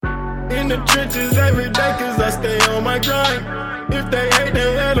in the trenches every day cause I stay on my grind. If they hate,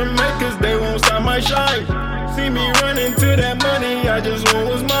 they let them make cause they won't stop my shine. See me running to that money, I just want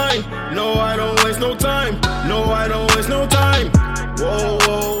what's mine. No, I don't waste no time. No, I don't waste no time. Whoa,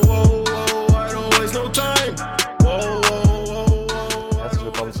 whoa, whoa, whoa, I don't waste no time. Whoa, whoa, whoa, whoa. Herzlich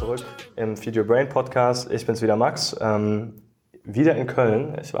willkommen zurück im Feed Your Brain Podcast. Ich bin's wieder, Max. Wieder in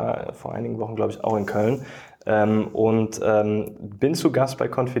Köln. Ich war vor einigen Wochen, glaube ich, auch in Köln. Bin zu Gast bei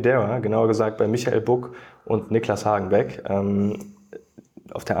Confidera, genauer gesagt bei Michael Buck und Niklas Hagenbeck.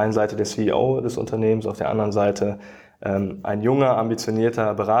 Auf der einen Seite der CEO des Unternehmens, auf der anderen Seite ein junger,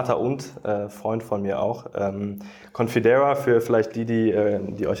 ambitionierter Berater und Freund von mir auch. Confidera, für vielleicht die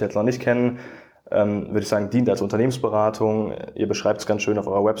euch jetzt noch nicht kennen, würde ich sagen, dient als Unternehmensberatung. Ihr beschreibt es ganz schön auf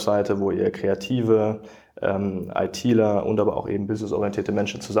eurer Webseite, wo ihr kreative ITler und aber auch eben businessorientierte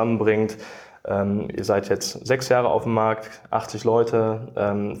Menschen zusammenbringt. Ihr seid jetzt 6 Jahre auf dem Markt, 80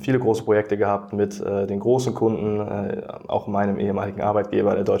 Leute, viele große Projekte gehabt mit den großen Kunden, auch meinem ehemaligen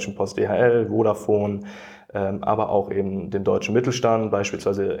Arbeitgeber, der Deutschen Post DHL, Vodafone, aber auch eben dem deutschen Mittelstand,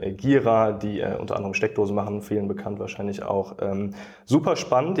 beispielsweise Gira, die unter anderem Steckdosen machen, vielen bekannt wahrscheinlich auch. Super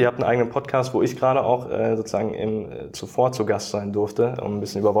spannend, ihr habt einen eigenen Podcast, wo ich gerade auch sozusagen zuvor zu Gast sein durfte, um ein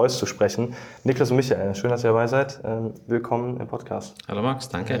bisschen über Voice zu sprechen. Niklas und Michael, schön, dass ihr dabei seid. Willkommen im Podcast. Hallo Max,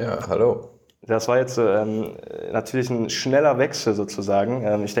 danke. Ja, hallo. Das war jetzt natürlich ein schneller Wechsel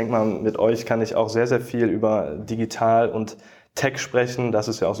sozusagen. Ich denke mal, mit euch kann ich auch sehr, sehr viel über Digital und Tech sprechen. Das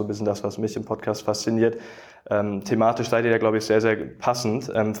ist ja auch so ein bisschen das, was mich im Podcast fasziniert. Thematisch seid ihr da, glaube ich, sehr, sehr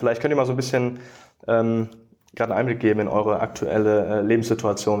passend. Vielleicht könnt ihr mal so ein bisschen gerade einen Einblick geben in eure aktuelle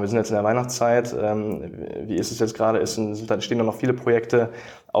Lebenssituation. Wir sind jetzt in der Weihnachtszeit. Wie ist es jetzt gerade? Stehen da noch viele Projekte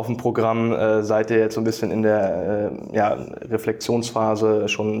auf dem Programm? Seid ihr jetzt so ein bisschen in der Reflexionsphase,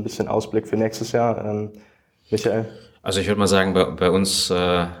 schon ein bisschen Ausblick für nächstes Jahr? Michael? Also ich würde mal sagen, bei uns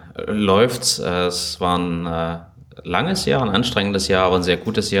läuft's. Es war ein langes Jahr, ein anstrengendes Jahr, aber ein sehr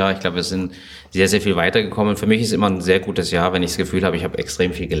gutes Jahr. Ich glaube, wir sind sehr, sehr viel weitergekommen. Für mich ist immer ein sehr gutes Jahr, wenn ich das Gefühl habe, ich habe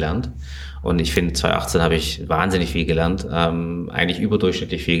extrem viel gelernt. Und ich finde, 2018 habe ich wahnsinnig viel gelernt, eigentlich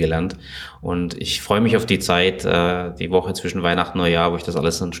überdurchschnittlich viel gelernt. Und ich freue mich auf die Zeit, die Woche zwischen Weihnachten und Neujahr, wo ich das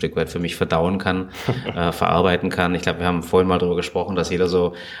alles ein Stück weit für mich verdauen kann, verarbeiten kann. Ich glaube, wir haben vorhin mal darüber gesprochen, dass jeder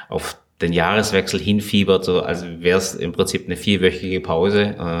so auf den Jahreswechsel hinfiebert, so als wäre es im Prinzip eine 4-wöchige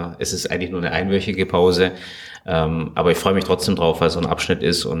Pause. Es ist eigentlich nur eine 1-wöchige Pause. Aber ich freue mich trotzdem drauf, weil es so ein Abschnitt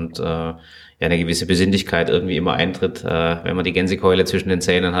ist und eine gewisse Besinnlichkeit irgendwie immer eintritt. Wenn man die Gänsekeule zwischen den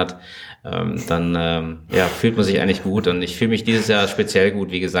Zähnen hat, dann fühlt man sich eigentlich gut. Und ich fühle mich dieses Jahr speziell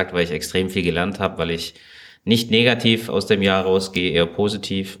gut, wie gesagt, weil ich extrem viel gelernt habe, weil ich nicht negativ aus dem Jahr rausgehe, eher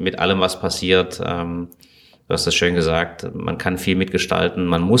positiv mit allem, was passiert. Du hast das schön gesagt, man kann viel mitgestalten,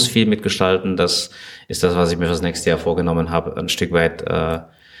 man muss viel mitgestalten. Das ist das, was ich mir fürs nächste Jahr vorgenommen habe, ein Stück weit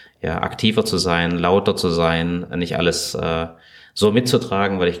aktiver zu sein, lauter zu sein, nicht alles so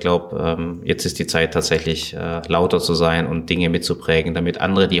mitzutragen, weil ich glaube, jetzt ist die Zeit tatsächlich lauter zu sein und Dinge mitzuprägen, damit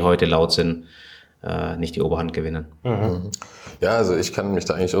andere, die heute laut sind, nicht die Oberhand gewinnen. Mhm. Ja, also ich kann mich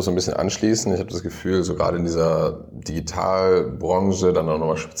da eigentlich auch so ein bisschen anschließen. Ich habe das Gefühl, so gerade in dieser Digitalbranche, dann auch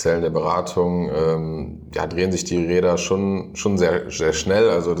nochmal speziell in der Beratung, drehen sich die Räder schon sehr, sehr schnell.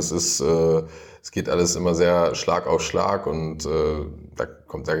 Also das ist, es geht alles immer sehr Schlag auf Schlag und da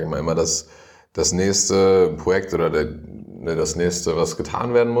kommt, sage ich mal, immer das nächste Projekt oder das nächste, was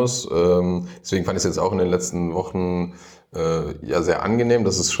getan werden muss. Deswegen fand ich es jetzt auch in den letzten Wochen sehr angenehm,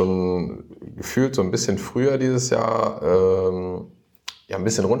 dass es schon gefühlt so ein bisschen früher dieses Jahr ein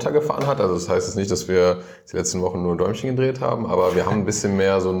bisschen runtergefahren hat. Also das heißt jetzt nicht, dass wir die letzten Wochen nur Däumchen gedreht haben, aber wir haben ein bisschen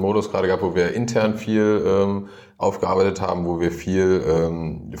mehr so einen Modus gerade gehabt, wo wir intern viel aufgearbeitet haben, wo wir viel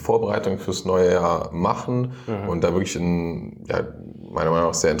Vorbereitung fürs neue Jahr machen und da wirklich in meiner Meinung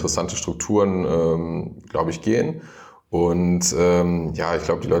nach sehr interessante Strukturen, glaube ich, gehen. Und ich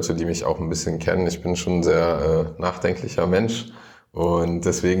glaube, die Leute, die mich auch ein bisschen kennen, ich bin schon ein sehr nachdenklicher Mensch und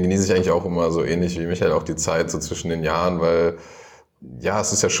deswegen genieße ich eigentlich auch immer so ähnlich wie Michael auch die Zeit so zwischen den Jahren, weil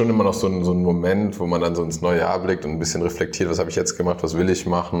es ist ja schon immer noch so ein Moment, wo man dann so ins neue Jahr blickt und ein bisschen reflektiert, was habe ich jetzt gemacht, was will ich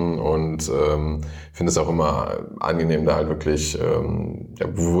machen und finde es auch immer angenehm, da halt wirklich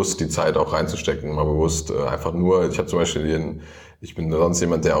bewusst die Zeit auch reinzustecken, mal bewusst einfach nur, ich habe zum Beispiel ich bin sonst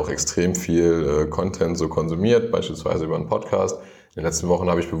jemand, der auch extrem viel Content so konsumiert, beispielsweise über einen Podcast. In den letzten Wochen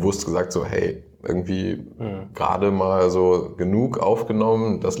habe ich bewusst gesagt so, hey, irgendwie gerade mal so genug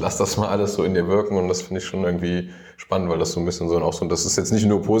aufgenommen, lass das mal alles so in dir wirken und das finde ich schon irgendwie spannend, weil das so ein bisschen das ist jetzt nicht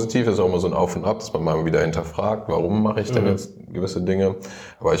nur positiv, das ist auch immer so ein Auf und Ab, dass man mal wieder hinterfragt, warum mache ich denn jetzt gewisse Dinge,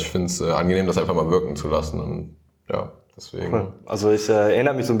 aber ich finde es angenehm, das einfach mal wirken zu lassen und deswegen. Cool. Also ich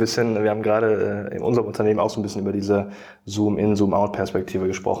erinnere mich so ein bisschen, wir haben gerade in unserem Unternehmen auch so ein bisschen über diese Zoom-in, Zoom-out-Perspektive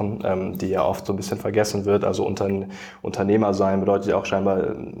gesprochen, die ja oft so ein bisschen vergessen wird. Also Unternehmer sein bedeutet ja auch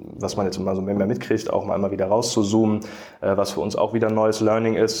scheinbar, was man jetzt immer so mehr mitkriegt, auch mal immer wieder rauszuzoomen, was für uns auch wieder ein neues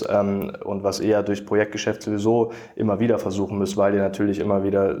Learning ist und was eher durch Projektgeschäft sowieso immer wieder versuchen müsst, weil ihr natürlich immer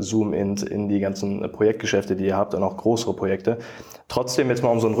wieder Zoom-in die ganzen Projektgeschäfte, die ihr habt, und auch größere Projekte. Trotzdem jetzt mal,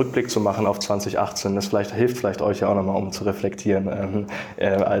 um so einen Rückblick zu machen auf 2018, das hilft vielleicht euch ja auch nochmal, um zu reflektieren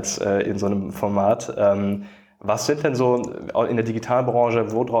als in so einem Format. Was sind denn so in der Digitalbranche,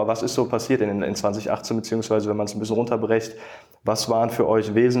 was ist so passiert in 2018, beziehungsweise wenn man es ein bisschen runterbrecht, was waren für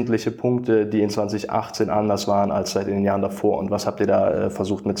euch wesentliche Punkte, die in 2018 anders waren als seit in den Jahren davor, und was habt ihr da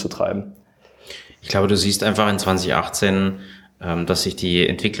versucht mitzutreiben? Ich glaube, du siehst einfach in 2018, dass sich die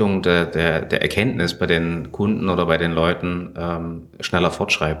Entwicklung der Erkenntnis bei den Kunden oder bei den Leuten schneller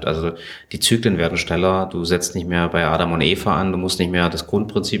fortschreibt. Also die Zyklen werden schneller, du setzt nicht mehr bei Adam und Eva an, du musst nicht mehr das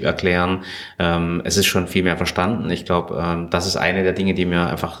Grundprinzip erklären, es ist schon viel mehr verstanden. Ich glaube, das ist eine der Dinge, die mir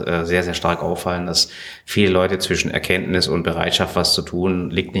einfach sehr, sehr stark auffallen, dass viele Leute zwischen Erkenntnis und Bereitschaft, was zu tun,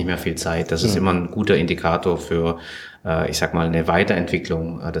 liegt nicht mehr viel Zeit. Das ist immer ein guter Indikator für ich sag mal, eine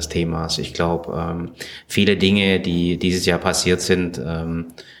Weiterentwicklung des Themas. Ich glaube, viele Dinge, die dieses Jahr passiert sind,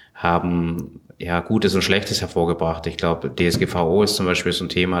 haben ja Gutes und Schlechtes hervorgebracht. Ich glaube, DSGVO ist zum Beispiel so ein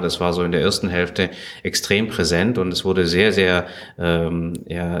Thema, das war so in der ersten Hälfte extrem präsent und es wurde sehr, sehr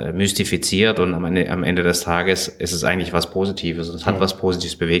mystifiziert, und am Ende des Tages ist es eigentlich was Positives und es hat was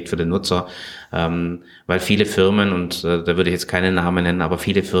Positives bewegt für den Nutzer, weil viele Firmen, und da würde ich jetzt keine Namen nennen, aber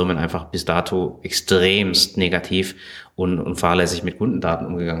viele Firmen einfach bis dato extremst negativ und fahrlässig mit Kundendaten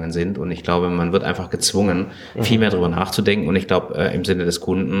umgegangen sind. Und ich glaube, man wird einfach gezwungen, viel mehr darüber nachzudenken. Und ich glaube, im Sinne des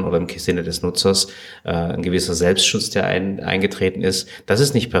Kunden oder im Sinne des Nutzers, ein gewisser Selbstschutz, der eingetreten ist, das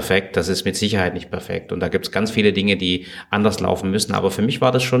ist nicht perfekt, das ist mit Sicherheit nicht perfekt. Und da gibt es ganz viele Dinge, die anders laufen müssen. Aber für mich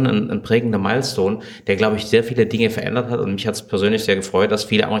war das schon ein prägender Milestone, der, glaube ich, sehr viele Dinge verändert hat. Und mich hat es persönlich sehr gefreut, dass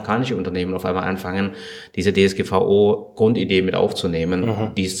viele amerikanische Unternehmen auf einmal anfangen, diese DSGVO-Grundidee mit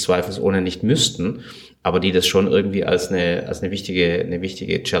aufzunehmen, die es zweifelsohne nicht müssten, aber die das schon irgendwie als eine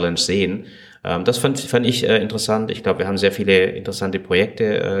wichtige Challenge sehen. Das fand ich interessant. Ich glaube, wir haben sehr viele interessante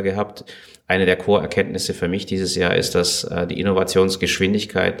Projekte gehabt. Eine der Core-Erkenntnisse für mich dieses Jahr ist, dass die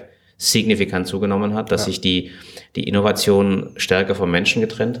Innovationsgeschwindigkeit signifikant zugenommen hat, dass sich die Innovation stärker vom Menschen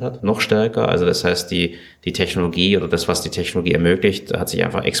getrennt hat, noch stärker. Also das heißt, die Technologie oder das, was die Technologie ermöglicht, hat sich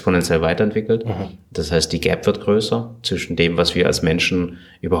einfach exponentiell weiterentwickelt. Das heißt, die Gap wird größer zwischen dem, was wir als Menschen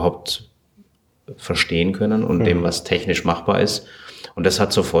überhaupt verstehen können und dem, was technisch machbar ist. Und das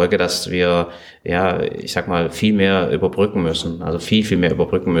hat zur Folge, dass wir, ich sag mal, viel mehr überbrücken müssen, also viel mehr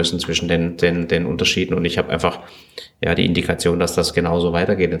überbrücken müssen zwischen den Unterschieden. Und ich habe einfach die Indikation, dass das genauso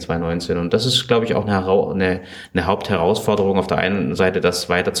weitergeht in 2019. Und das ist, glaube ich, auch eine Hauptherausforderung, auf der einen Seite das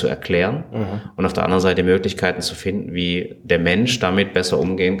weiter zu erklären und auf der anderen Seite Möglichkeiten zu finden, wie der Mensch damit besser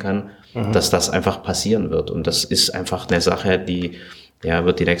umgehen kann, dass das einfach passieren wird. Und das ist einfach eine Sache, die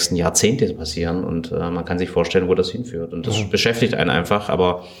wird die nächsten Jahrzehnte passieren, und man kann sich vorstellen, wo das hinführt. Und das beschäftigt einen einfach.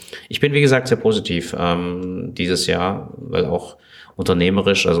 Aber ich bin, wie gesagt, sehr positiv dieses Jahr, weil auch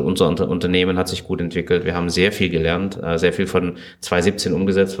unternehmerisch, also unser Unternehmen hat sich gut entwickelt. Wir haben sehr viel gelernt, sehr viel von 2017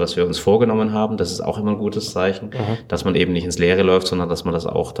 umgesetzt, was wir uns vorgenommen haben. Das ist auch immer ein gutes Zeichen, dass man eben nicht ins Leere läuft, sondern dass man das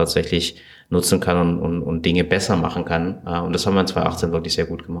auch tatsächlich nutzen kann und Dinge besser machen kann. Und das haben wir in 2018 wirklich sehr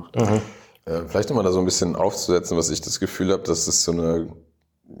gut gemacht. Vielleicht nochmal da so ein bisschen aufzusetzen, was ich das Gefühl habe, dass es so eine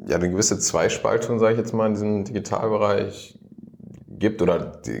gewisse Zweispaltung, sage ich jetzt mal, in diesem Digitalbereich gibt,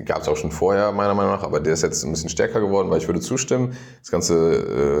 oder die gab es auch schon vorher, meiner Meinung nach, aber der ist jetzt ein bisschen stärker geworden, weil ich würde zustimmen, das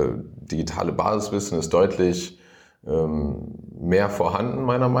ganze digitale Basiswissen ist deutlich mehr vorhanden,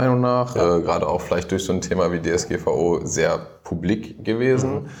 meiner Meinung nach, gerade auch vielleicht durch so ein Thema wie DSGVO sehr publik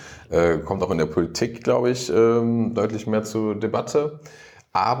gewesen, kommt auch in der Politik, glaube ich, deutlich mehr zur Debatte.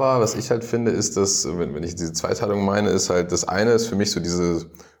 Aber was ich halt finde, ist, dass, wenn ich diese Zweiteilung meine, ist halt, das eine ist für mich so diese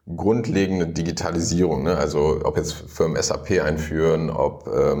grundlegende Digitalisierung, ne? Also ob jetzt Firmen SAP einführen, ob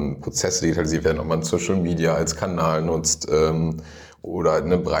Prozesse digitalisiert werden, ob man Social Media als Kanal nutzt oder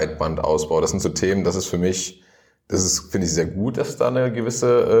eine Breitbandausbau. Das sind so Themen, das ist für mich, finde ich sehr gut, dass da eine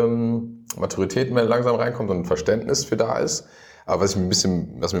gewisse Maturität mehr langsam reinkommt und ein Verständnis für da ist. Aber was mir ein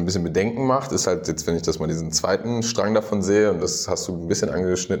bisschen Bedenken macht, ist halt jetzt, wenn ich das mal diesen zweiten Strang davon sehe, und das hast du ein bisschen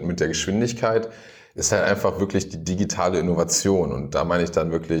angeschnitten mit der Geschwindigkeit, ist halt einfach wirklich die digitale Innovation. Und da meine ich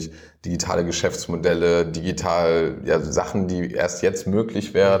dann wirklich digitale Geschäftsmodelle, Sachen, die erst jetzt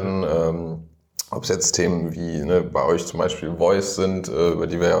möglich werden. Ob es jetzt Themen wie bei euch zum Beispiel Voice sind, über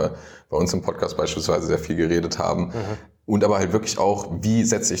die wir ja bei uns im Podcast beispielsweise sehr viel geredet haben. Und aber halt wirklich auch, wie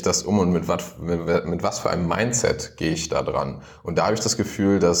setze ich das um und mit was für einem Mindset gehe ich da dran? Und da habe ich das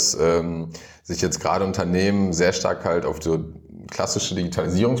Gefühl, dass sich jetzt gerade Unternehmen sehr stark halt auf so klassische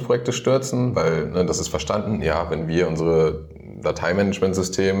Digitalisierungsprojekte stürzen, weil das ist verstanden, ja, wenn wir unsere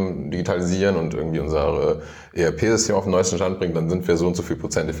Dateimanagementsystem digitalisieren und irgendwie unser ERP-System auf den neuesten Stand bringen, dann sind wir so und so viel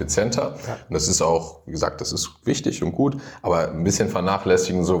Prozent effizienter. Ja. Und das ist auch, wie gesagt, das ist wichtig und gut, aber ein bisschen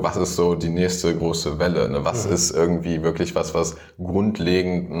vernachlässigen so, was ist so die nächste große Welle? Ne? Was ist irgendwie wirklich was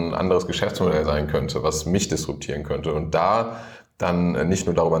grundlegend ein anderes Geschäftsmodell sein könnte, was mich disruptieren könnte? Und da dann nicht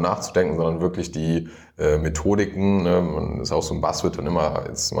nur darüber nachzudenken, sondern wirklich die Methodiken, das ist auch so ein Buzzword, dann immer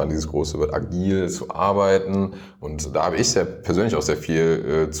jetzt mal dieses große Wort, agil zu arbeiten. Und da habe ich persönlich auch sehr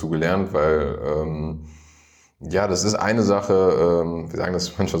viel zugelernt, weil das ist eine Sache, wir sagen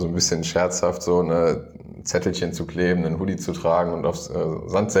das manchmal so ein bisschen scherzhaft, so eine Zettelchen zu kleben, einen Hoodie zu tragen und auf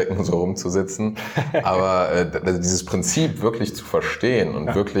Sandsäcken und so rumzusitzen. Aber dieses Prinzip wirklich zu verstehen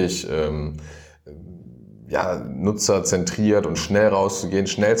und wirklich nutzerzentriert und schnell rauszugehen,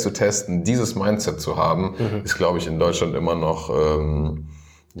 schnell zu testen, dieses Mindset zu haben, ist, glaube ich, in Deutschland immer noch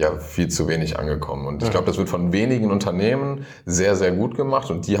viel zu wenig angekommen. Und ich glaube, das wird von wenigen Unternehmen sehr, sehr gut gemacht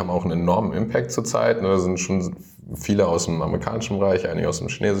und die haben auch einen enormen Impact zurzeit. Da sind schon viele aus dem amerikanischen Bereich, einige aus dem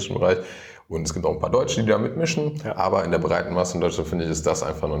chinesischen Bereich. Und es gibt auch ein paar Deutsche, die da mitmischen, aber in der breiten Masse in Deutschland, finde ich, ist das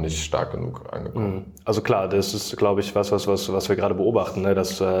einfach noch nicht stark genug angekommen. Also klar, das ist, glaube ich, was wir gerade beobachten. Ne?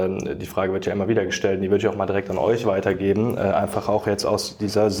 Die Frage wird ja immer wieder gestellt und die würde ich auch mal direkt an euch weitergeben. Einfach auch jetzt aus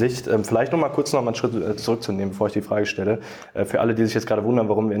dieser Sicht. Vielleicht noch mal einen Schritt zurückzunehmen, bevor ich die Frage stelle. Für alle, die sich jetzt gerade wundern,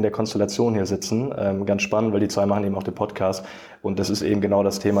 warum wir in der Konstellation hier sitzen. Ganz spannend, weil die zwei machen eben auch den Podcast. Und das ist eben genau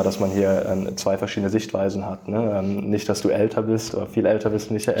das Thema, dass man hier zwei verschiedene Sichtweisen hat. Ne? Nicht, dass du älter bist oder viel älter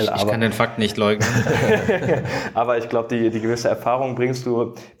bist, Michael. Ich kann den Fakt nicht leugnen. Aber ich glaube, die gewisse Erfahrung bringst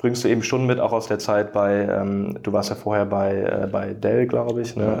du eben schon mit, auch aus der Zeit du warst ja vorher bei Dell, glaube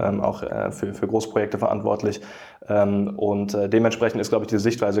ich, ne? Auch für Großprojekte verantwortlich. Und dementsprechend ist, glaube ich, diese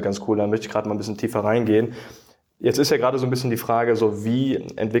Sichtweise ganz cool. Da möchte ich gerade mal ein bisschen tiefer reingehen. Jetzt ist ja gerade so ein bisschen die Frage, so wie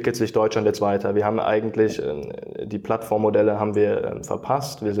entwickelt sich Deutschland jetzt weiter? Wir haben eigentlich die Plattformmodelle haben wir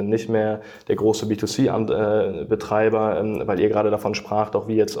verpasst. Wir sind nicht mehr der große B2C-Betreiber, weil ihr gerade davon spracht, auch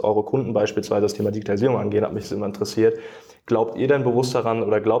wie jetzt eure Kunden beispielsweise das Thema Digitalisierung angehen, hat mich das immer interessiert. Glaubt ihr denn bewusst daran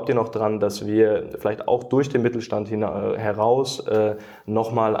oder glaubt ihr noch daran, dass wir vielleicht auch durch den Mittelstand heraus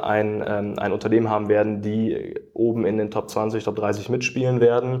nochmal ein Unternehmen haben werden, die oben in den Top 20, Top 30 mitspielen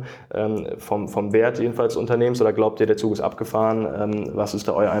werden, vom Wert jedenfalls des Unternehmens? Oder glaubt ihr, der Zug ist abgefahren? Was ist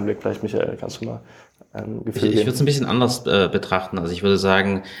da euer Einblick? Vielleicht, Michael, kannst du mal Ich würde es ein bisschen anders betrachten. Also ich würde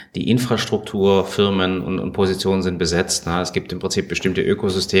sagen, die Infrastrukturfirmen und Positionen sind besetzt. Ne? Es gibt im Prinzip bestimmte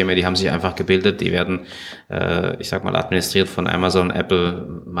Ökosysteme, die haben sich einfach gebildet, die werden, administriert von Amazon,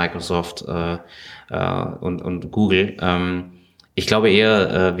 Apple, Microsoft und Google. Ich glaube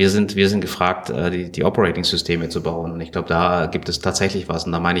eher, wir sind gefragt, die Operating-Systeme zu bauen. Und ich glaube, da gibt es tatsächlich was.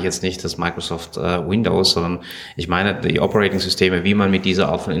 Und da meine ich jetzt nicht das Microsoft Windows, sondern ich meine die Operating-Systeme, wie man mit dieser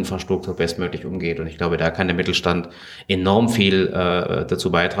Art von Infrastruktur bestmöglich umgeht. Und ich glaube, da kann der Mittelstand enorm viel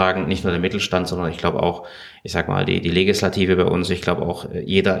dazu beitragen. Nicht nur der Mittelstand, sondern ich glaube auch, die Legislative bei uns. Ich glaube auch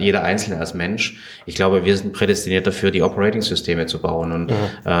jeder Einzelne als Mensch. Ich glaube, wir sind prädestiniert dafür, die Operating-Systeme zu bauen. Und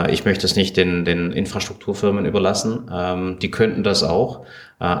ich möchte es nicht den Infrastrukturfirmen überlassen. Die könnten das auch,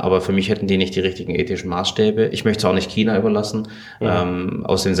 aber für mich hätten die nicht die richtigen ethischen Maßstäbe. Ich möchte es auch nicht China überlassen,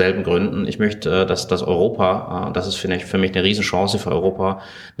 aus denselben Gründen. Ich möchte, dass Europa, das ist für mich eine Riesenchance für Europa,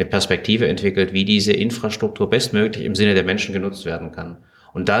 eine Perspektive entwickelt, wie diese Infrastruktur bestmöglich im Sinne der Menschen genutzt werden kann.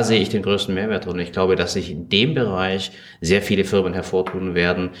 Und da sehe ich den größten Mehrwert drin. Ich glaube, dass sich in dem Bereich sehr viele Firmen hervortun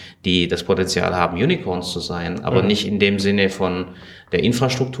werden, die das Potenzial haben, Unicorns zu sein, aber nicht in dem Sinne von der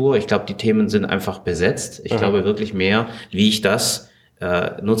Infrastruktur. Ich glaube, die Themen sind einfach besetzt. Ich glaube wirklich mehr, wie ich das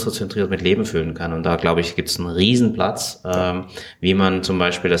nutzerzentriert mit Leben füllen kann. Und da, glaube ich, gibt es einen Riesenplatz, wie man zum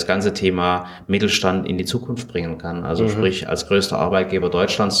Beispiel das ganze Thema Mittelstand in die Zukunft bringen kann. Also sprich, als größter Arbeitgeber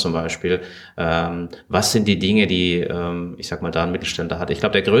Deutschlands zum Beispiel, was sind die Dinge, die, da ein Mittelständler hat? Ich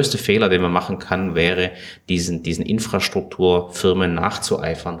glaube, der größte Fehler, den man machen kann, wäre, diesen Infrastrukturfirmen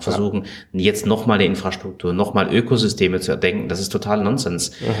nachzueifern, versuchen, jetzt nochmal eine Infrastruktur, nochmal Ökosysteme zu erdenken. Das ist total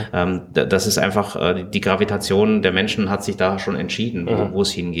Nonsens. Das ist einfach, die Gravitation der Menschen hat sich da schon entschieden, wo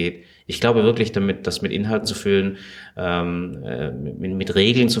es hingeht. Ich glaube wirklich, das mit Inhalten zu füllen, mit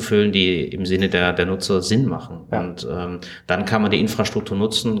Regeln zu füllen, die im Sinne der Nutzer Sinn machen. Ja. Und dann kann man die Infrastruktur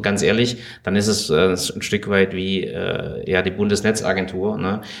nutzen. Ganz ehrlich, dann ist es ein Stück weit wie die Bundesnetzagentur,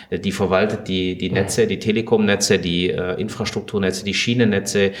 ne? Die verwaltet die Netze, die Telekom-Netze, die Infrastrukturnetze, die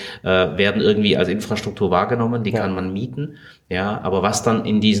Schienennetze werden irgendwie als Infrastruktur wahrgenommen. Die kann man mieten. Ja, aber was dann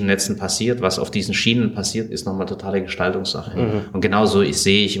in diesen Netzen passiert, was auf diesen Schienen passiert, ist nochmal totale Gestaltungssache. Und genauso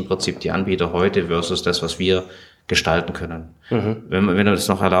sehe ich im Prinzip die Anbieter heute versus das, was wir gestalten können. Wenn du das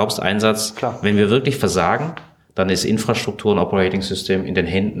noch erlaubst, ein Satz. Klar. Wenn wir wirklich versagen, dann ist Infrastruktur und Operating System in den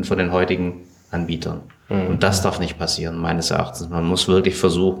Händen von den heutigen Anbietern. Und das darf nicht passieren, meines Erachtens. Man muss wirklich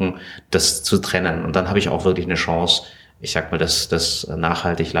versuchen, das zu trennen. Und dann habe ich auch wirklich eine Chance, ich sag mal, das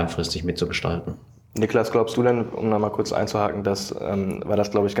nachhaltig, langfristig mitzugestalten. Niklas, glaubst du denn, um nochmal kurz einzuhaken, dass, weil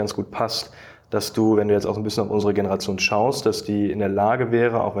das, glaube ich, ganz gut passt, dass du, wenn du jetzt auch ein bisschen auf unsere Generation schaust, dass die in der Lage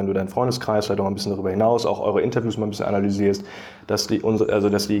wäre, auch wenn du deinen Freundeskreis vielleicht auch ein bisschen darüber hinaus, auch eure Interviews mal ein bisschen analysierst, dass die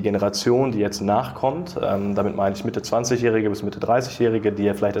Generation, die jetzt nachkommt, damit meine ich Mitte 20-Jährige bis Mitte 30-Jährige, die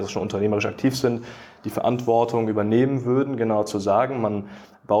ja vielleicht jetzt schon unternehmerisch aktiv sind, die Verantwortung übernehmen würden, genau zu sagen, man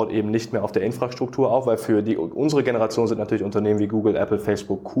baut eben nicht mehr auf der Infrastruktur auf, weil für unsere Generation sind natürlich Unternehmen wie Google, Apple,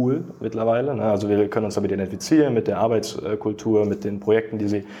 Facebook cool mittlerweile. Ne? Also wir können uns damit identifizieren, mit der Arbeitskultur, mit den Projekten, die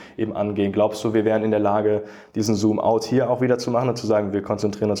sie eben angehen. Glaubst du, wir wären in der Lage, diesen Zoom-out hier auch wieder zu machen und zu sagen, wir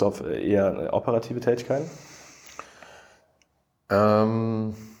konzentrieren uns auf eher operative Tätigkeiten?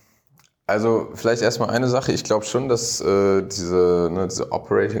 Also vielleicht erstmal eine Sache. Ich glaube schon, dass diese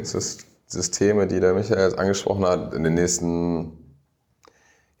Operating-Systeme, die der Michael jetzt angesprochen hat, in den nächsten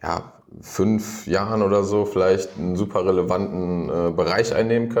 5 Jahren oder so vielleicht einen super relevanten Bereich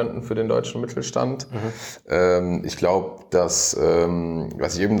einnehmen könnten für den deutschen Mittelstand. Ich glaube, dass,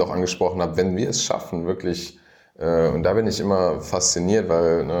 was ich eben noch angesprochen habe, wenn wir es schaffen, wirklich, und da bin ich immer fasziniert,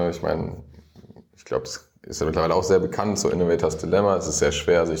 weil, ich glaube, das ist ja mittlerweile auch sehr bekannt, so Innovators Dilemma. Es ist sehr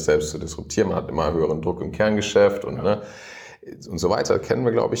schwer, sich selbst zu disruptieren. Man hat immer höheren Druck im Kerngeschäft und so weiter, kennen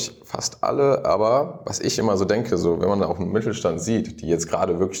wir, glaube ich, fast alle. Aber was ich immer so denke, so wenn man auch einen Mittelstand sieht, die jetzt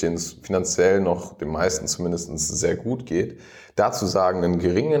gerade wirklich denen es finanziell noch den meisten zumindest sehr gut geht, da zu sagen, einen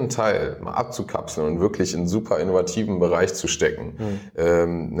geringen Teil mal abzukapseln und wirklich in einen super innovativen Bereich zu stecken.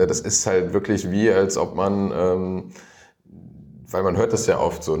 Das ist halt wirklich wie, als ob man... weil man hört das ja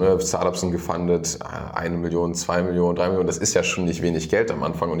oft so, Startups sind gefundet, 1 Million, 2 Millionen, 3 Millionen, das ist ja schon nicht wenig Geld am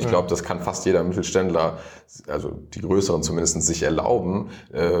Anfang und ich glaube, das kann fast jeder Mittelständler, also die größeren zumindest, sich erlauben,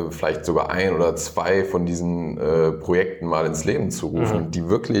 vielleicht sogar 1 oder 2 von diesen Projekten mal ins Leben zu rufen, die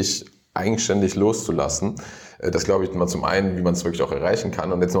wirklich eigenständig loszulassen. Das glaube ich mal zum einen, wie man es wirklich auch erreichen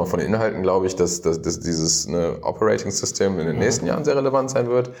kann. Und jetzt nochmal von den Inhalten glaube ich, dass dieses Operating System in den nächsten Jahren sehr relevant sein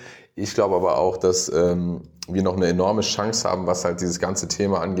wird. Ich glaube aber auch, dass wir noch eine enorme Chance haben, was halt dieses ganze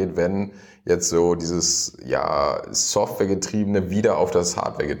Thema angeht, wenn jetzt so dieses Softwaregetriebene wieder auf das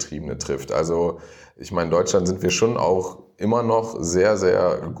Hardwaregetriebene trifft. Also ich meine, in Deutschland sind wir schon auch immer noch sehr,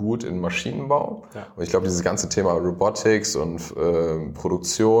 sehr gut in Maschinenbau. Ja. Und ich glaube, dieses ganze Thema Robotics und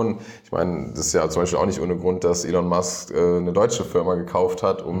Produktion, ich meine, das ist ja zum Beispiel auch nicht ohne Grund, dass Elon Musk eine deutsche Firma gekauft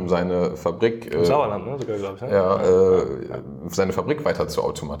hat, um seine Fabrik... Im Sauerland, ne? Sogar, glaube ich. Seine Fabrik weiter zu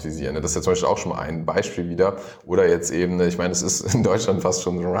automatisieren. Das ist ja zum Beispiel auch schon mal ein Beispiel wieder. Oder jetzt eben, ich meine, es ist in Deutschland fast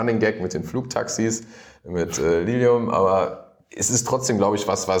schon ein Running Gag mit den Flugtaxis, mit Lilium, aber es ist trotzdem, glaube ich,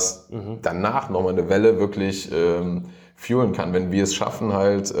 was danach nochmal eine Welle wirklich fuelen kann, wenn wir es schaffen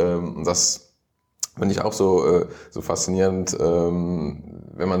halt, das finde ich auch so faszinierend,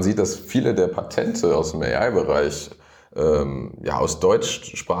 wenn man sieht, dass viele der Patente aus dem AI-Bereich aus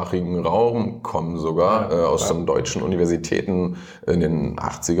deutschsprachigen Raum kommen sogar, aus den deutschen Universitäten in den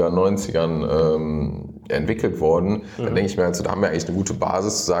 80er, 90ern entwickelt worden. Dann denke ich mir, also da haben wir eigentlich eine gute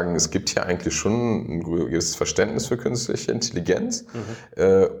Basis zu sagen, es gibt hier eigentlich schon ein gewisses Verständnis für künstliche Intelligenz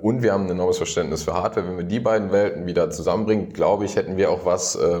und wir haben ein enormes Verständnis für Hardware. Wenn wir die beiden Welten wieder zusammenbringen, glaube ich, hätten wir auch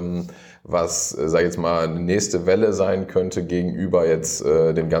was, sag ich jetzt mal, eine nächste Welle sein könnte gegenüber jetzt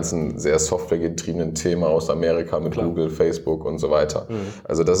dem ganzen sehr softwaregetriebenen Thema aus Amerika mit Google, Facebook und so weiter.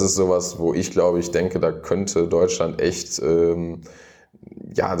 Also das ist sowas, wo ich glaube, ich denke, da könnte Deutschland echt,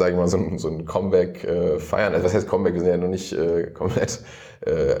 sag ich mal, so ein Comeback feiern. Also was heißt Comeback? Wir sind ja noch nicht komplett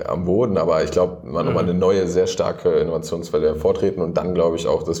am Boden, aber ich glaube, man nochmal eine neue, sehr starke Innovationswelle hervortreten und dann glaube ich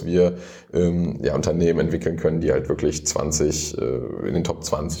auch, dass wir Unternehmen entwickeln können, die halt wirklich 20 in den Top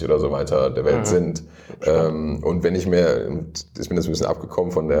 20 oder so weiter der Welt sind. Und wenn ich mir, ich bin jetzt ein bisschen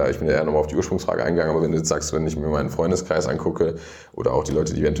abgekommen ich bin ja eher nochmal auf die Ursprungsfrage eingegangen, aber wenn du jetzt sagst, wenn ich mir meinen Freundeskreis angucke oder auch die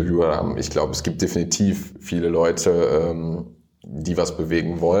Leute, die wir interviewt haben, ich glaube, es gibt definitiv viele Leute, die was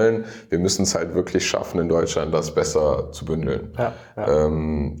bewegen wollen. Wir müssen es halt wirklich schaffen, in Deutschland das besser zu bündeln.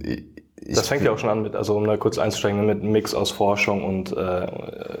 Das fängt ja auch schon an mit, also um da kurz einzusteigen, mit einem Mix aus Forschung und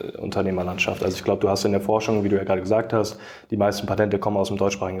Unternehmerlandschaft. Also ich glaube, du hast in der Forschung, wie du ja gerade gesagt hast, die meisten Patente kommen aus dem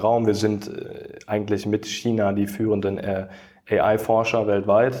deutschsprachigen Raum. Wir sind eigentlich mit China die führenden AI-Forscher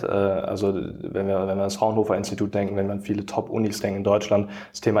weltweit. Also wenn wir an das Fraunhofer-Institut denken, wenn wir an viele Top-Unis denken in Deutschland,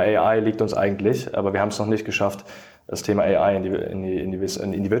 das Thema AI liegt uns eigentlich, aber wir haben es noch nicht geschafft, das Thema AI in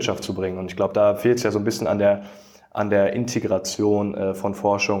die Wirtschaft zu bringen. Und ich glaube, da fehlt es ja so ein bisschen an der Integration von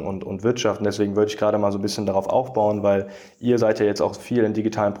Forschung und Wirtschaft. Und deswegen würde ich gerade mal so ein bisschen darauf aufbauen, weil ihr seid ja jetzt auch viel in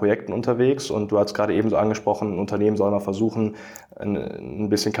digitalen Projekten unterwegs und du hast gerade eben so angesprochen, ein Unternehmen soll mal versuchen, ein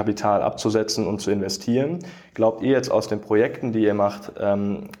bisschen Kapital abzusetzen und zu investieren. Glaubt ihr jetzt aus den Projekten, die ihr macht,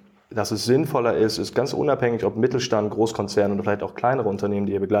 dass es sinnvoller ist ganz unabhängig, ob Mittelstand, Großkonzern oder vielleicht auch kleinere Unternehmen,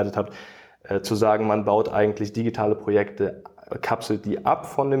 die ihr begleitet habt, zu sagen, man baut eigentlich digitale Projekte, kapselt die ab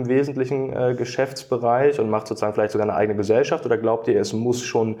von dem wesentlichen Geschäftsbereich und macht sozusagen vielleicht sogar eine eigene Gesellschaft? Oder glaubt ihr, es muss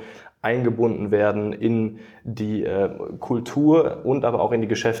schon eingebunden werden in die Kultur und aber auch in die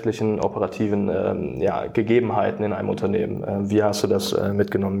geschäftlichen, operativen Gegebenheiten in einem Unternehmen? Wie hast du das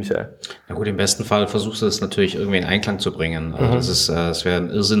mitgenommen, Michael? Na gut, im besten Fall versuchst du das natürlich irgendwie in Einklang zu bringen. Also es wäre ein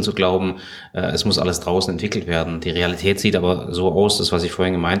Irrsinn zu glauben, es muss alles draußen entwickelt werden. Die Realität sieht aber so aus, das was ich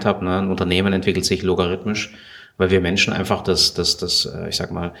vorhin gemeint habe, ne? Ein Unternehmen entwickelt sich logarithmisch, weil wir Menschen einfach das ich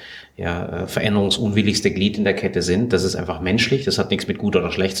sag mal, veränderungsunwilligste Glied in der Kette sind. Das ist einfach menschlich, das hat nichts mit gut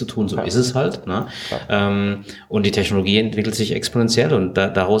oder schlecht zu tun, so ist es halt. Ne? Ja. Und die Technologie entwickelt sich exponentiell und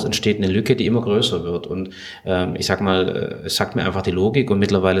daraus entsteht eine Lücke, die immer größer wird. Und ich sag mal, es sagt mir einfach die Logik und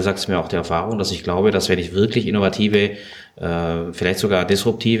mittlerweile sagt es mir auch die Erfahrung, dass ich glaube, dass wenn ich wirklich innovative, vielleicht sogar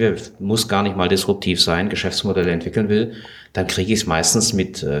disruptive, muss gar nicht mal disruptiv sein, Geschäftsmodelle entwickeln will, dann kriege ich es meistens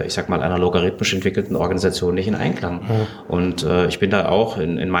mit, einer logarithmisch entwickelten Organisation nicht in Einklang. Und ich bin da auch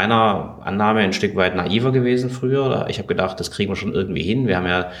in meiner Annahme ein Stück weit naiver gewesen früher. Ich habe gedacht, das kriegen wir schon irgendwie hin. Wir haben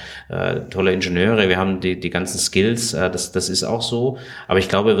ja tolle Ingenieure, wir haben die ganzen Skills, das ist auch so. Aber ich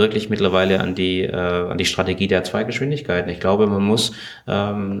glaube wirklich mittlerweile an die Strategie der zwei Geschwindigkeiten. Ich glaube, man muss,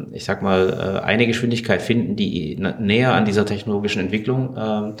 eine Geschwindigkeit finden, die näher an dieser technologischen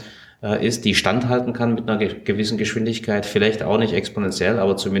Entwicklung ist, die standhalten kann mit einer gewissen Geschwindigkeit, vielleicht auch nicht exponentiell,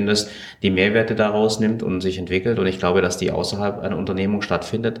 aber zumindest die Mehrwerte daraus nimmt und sich entwickelt. Und ich glaube, dass die außerhalb einer Unternehmung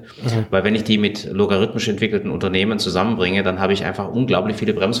stattfindet. Weil wenn ich die mit logarithmisch entwickelten Unternehmen zusammenbringe, dann habe ich einfach unglaublich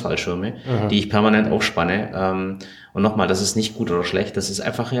viele Bremsfallschirme, die ich permanent aufspanne. Und nochmal, das ist nicht gut oder schlecht, das ist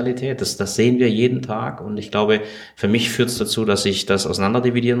einfach Realität. Das sehen wir jeden Tag. Und ich glaube, für mich führt es dazu, dass ich das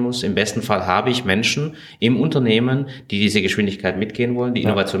auseinanderdividieren muss. Im besten Fall habe ich Menschen im Unternehmen, die diese Geschwindigkeit mitgehen wollen, die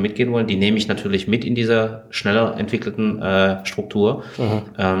Innovation mitgehen wollen. Die nehme ich natürlich mit in dieser schneller entwickelten Struktur.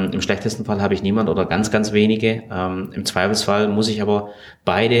 Im schlechtesten Fall habe ich niemand oder ganz, ganz wenige. Im Zweifelsfall muss ich aber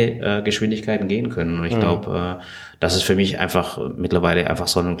beide Geschwindigkeiten gehen können. Und ich glaube, das ist für mich einfach mittlerweile einfach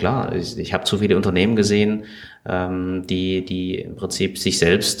sonnenklar. Ich habe zu viele Unternehmen gesehen, die im Prinzip sich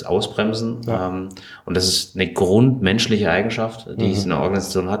selbst ausbremsen. Ja. Und das ist eine grundmenschliche Eigenschaft, die es in einer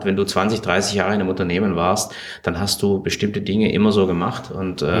Organisation hat. Wenn du 20, 30 Jahre in einem Unternehmen warst, dann hast du bestimmte Dinge immer so gemacht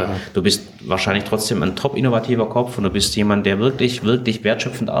und du bist wahrscheinlich trotzdem ein top innovativer Kopf und du bist jemand, der wirklich, wirklich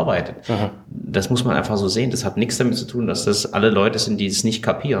wertschöpfend arbeitet. Das muss man einfach so sehen. Das hat nichts damit zu tun, dass das alle Leute sind, die es nicht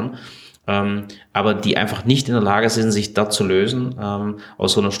kapieren. Aber die einfach nicht in der Lage sind, sich da zu lösen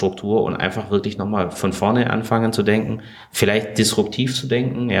aus so einer Struktur und einfach wirklich nochmal von vorne anfangen zu denken, vielleicht disruptiv zu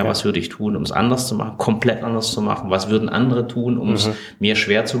denken, was würde ich tun, um es anders zu machen, komplett anders zu machen, was würden andere tun, um es mir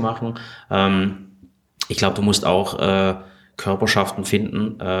schwer zu machen. Ich glaube, du musst auch Körperschaften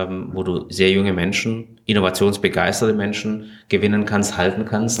finden, wo du sehr junge Menschen, innovationsbegeisterte Menschen gewinnen kannst, halten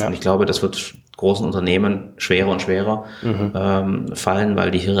kannst. Ja. Und ich glaube, das wird großen Unternehmen schwerer und schwerer fallen,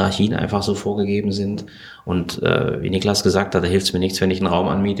 weil die Hierarchien einfach so vorgegeben sind. Und wie Niklas gesagt hat, da hilft es mir nichts, wenn ich einen Raum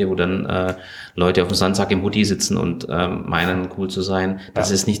anmiete, wo dann Leute auf dem Sandsack im Hoodie sitzen und meinen, cool zu sein.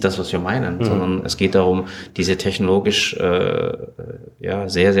 Das ist nicht das, was wir meinen, sondern es geht darum, diese technologisch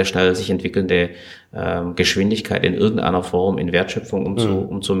sehr, sehr schnell sich entwickelnde Geschwindigkeit in irgendeiner Form in Wertschöpfung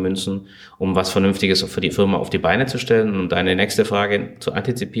umzumünzen, um was Vernünftiges für die Firma auf die Beine zu stellen. Und um deine nächste Frage zu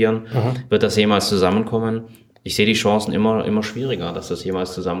antizipieren, wird das jemals zusammenkommen? Ich sehe die Chancen immer schwieriger, dass das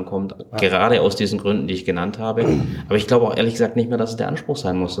jemals zusammenkommt, gerade aus diesen Gründen, die ich genannt habe. Aber ich glaube auch ehrlich gesagt nicht mehr, dass es der Anspruch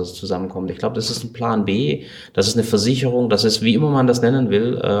sein muss, dass es zusammenkommt. Ich glaube, das ist ein Plan B, das ist eine Versicherung, das ist, wie immer man das nennen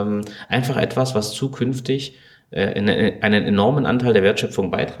will, einfach etwas, was zukünftig einen enormen Anteil der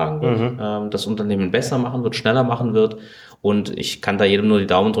Wertschöpfung beitragen wird, das Unternehmen besser machen wird, schneller machen wird. Und ich kann da jedem nur die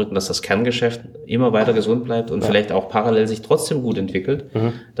Daumen drücken, dass das Kerngeschäft immer weiter gesund bleibt und vielleicht auch parallel sich trotzdem gut entwickelt.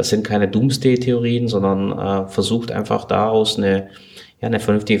 Das sind keine Doomsday-Theorien, sondern versucht einfach daraus eine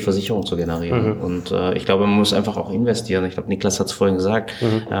vernünftige Versicherung zu generieren. Und ich glaube, man muss einfach auch investieren. Ich glaube, Niklas hat es vorhin gesagt,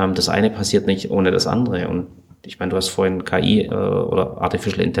 das eine passiert nicht ohne das andere. Und ich meine, du hast vorhin KI oder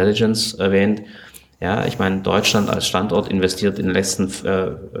Artificial Intelligence erwähnt. Ja, ich meine, Deutschland als Standort investiert in den letzten,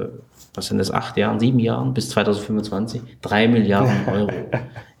 7 Jahren bis 2025 3 Milliarden Euro.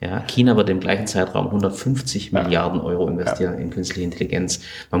 Ja, China wird im gleichen Zeitraum 150 Milliarden Euro investieren in künstliche Intelligenz.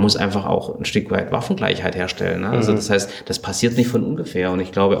 Man muss einfach auch ein Stück weit Waffengleichheit herstellen. Ne? Also das heißt, das passiert nicht von ungefähr. Und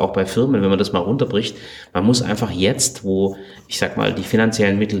ich glaube auch bei Firmen, wenn man das mal runterbricht, man muss einfach jetzt, wo, ich sag mal, die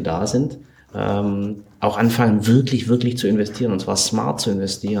finanziellen Mittel da sind, auch anfangen, wirklich zu investieren, und zwar smart zu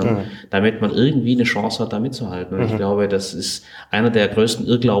investieren, damit man irgendwie eine Chance hat, da mitzuhalten. Und ich glaube, das ist einer der größten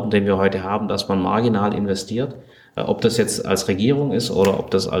Irrglauben, den wir heute haben, dass man marginal investiert. Ob das jetzt als Regierung ist oder ob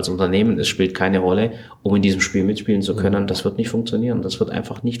das als Unternehmen ist, spielt keine Rolle. Um in diesem Spiel mitspielen zu können, das wird nicht funktionieren. Das wird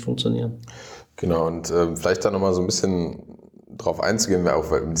einfach nicht funktionieren. Genau, und vielleicht da nochmal so ein bisschen drauf einzugehen, auch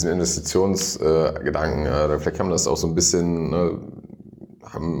mit diesem Investitionsgedanken, vielleicht kann man das auch so ein bisschen,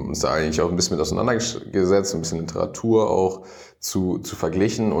 haben uns da eigentlich auch ein bisschen mit auseinandergesetzt, ein bisschen Literatur auch zu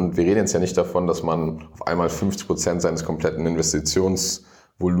verglichen. Und wir reden jetzt ja nicht davon, dass man auf einmal 50% seines kompletten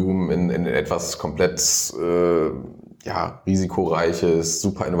Investitionsvolumen in etwas komplett risikoreiches,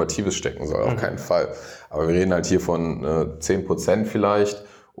 super innovatives stecken soll, auf keinen Fall. Aber wir reden halt hier von 10% vielleicht.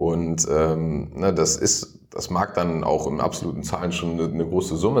 Und das mag dann auch in absoluten Zahlen schon eine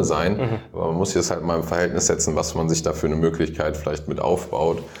große Summe sein, aber man muss jetzt halt mal im Verhältnis setzen, was man sich da für eine Möglichkeit vielleicht mit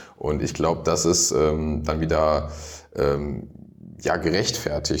aufbaut. Und ich glaube, das ist dann wieder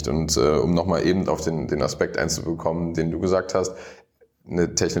gerechtfertigt. Und um nochmal eben auf den Aspekt einzubekommen, den du gesagt hast,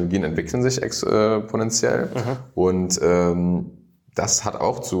 Technologien entwickeln sich exponentiell und das hat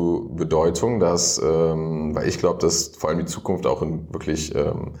auch zu Bedeutung, dass, weil ich glaube, dass vor allem die Zukunft auch in wirklich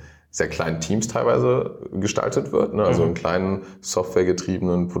sehr kleinen Teams teilweise gestaltet wird, ne? Also in kleinen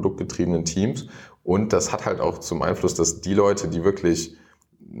softwaregetriebenen, produktgetriebenen Teams. Und das hat halt auch zum Einfluss, dass die Leute, die wirklich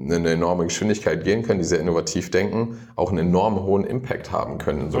eine enorme Geschwindigkeit gehen können, die sehr innovativ denken, auch einen enorm hohen Impact haben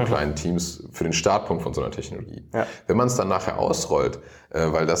können in so kleinen Teams für den Startpunkt von so einer Technologie. Ja. Wenn man es dann nachher ausrollt,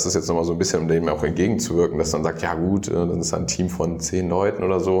 weil das ist jetzt nochmal so ein bisschen, um dem auch entgegenzuwirken, dass dann sagt, ja gut, dann ist ein Team von 10 Leuten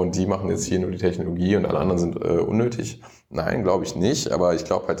oder so und die machen jetzt hier nur die Technologie und alle anderen sind unnötig. Nein, glaube ich nicht, aber ich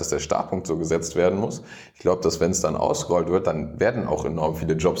glaube halt, dass der Startpunkt so gesetzt werden muss. Ich glaube, dass wenn es dann ausgerollt wird, dann werden auch enorm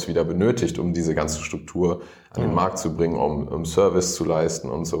viele Jobs wieder benötigt, um diese ganze Struktur an den Markt zu bringen, um Service zu leisten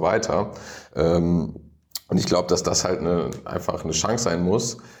und so weiter. Und ich glaube, dass das halt einfach eine Chance sein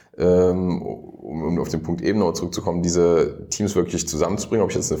muss, um auf den Punkt eben noch zurückzukommen, diese Teams wirklich zusammenzubringen.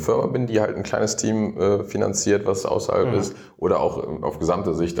 Ob ich jetzt eine Firma bin, die halt ein kleines Team finanziert, was außerhalb ist, oder auch auf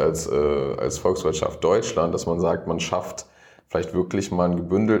gesamte Sicht als Volkswirtschaft Deutschland, dass man sagt, man schafft vielleicht wirklich mal einen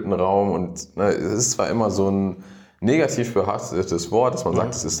gebündelten Raum. Und es ist zwar immer so ein negativ behaftetes Wort, dass man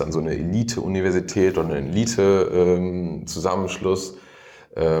sagt, es ist dann so eine Elite-Universität oder ein Elite-Zusammenschluss.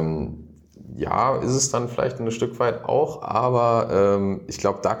 Ja, ist es dann vielleicht ein Stück weit auch, aber ich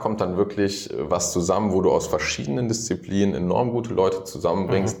glaube, da kommt dann wirklich was zusammen, wo du aus verschiedenen Disziplinen enorm gute Leute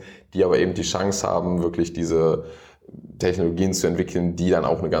zusammenbringst, die aber eben die Chance haben, wirklich diese Technologien zu entwickeln, die dann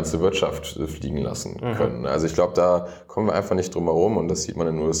auch eine ganze Wirtschaft fliegen lassen können. Also ich glaube, da kommen wir einfach nicht drum herum, und das sieht man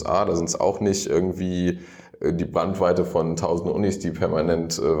in den USA, da sind es auch nicht irgendwie die Bandweite von 1000 Unis, die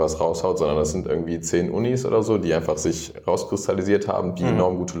permanent was raushaut, sondern das sind irgendwie 10 Unis oder so, die einfach sich rauskristallisiert haben, die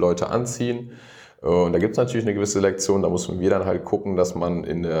enorm gute Leute anziehen. Und da gibt es natürlich eine gewisse Selektion, da müssen wir dann halt gucken, dass man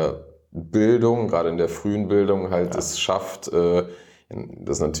in der Bildung, gerade in der frühen Bildung, halt es schafft,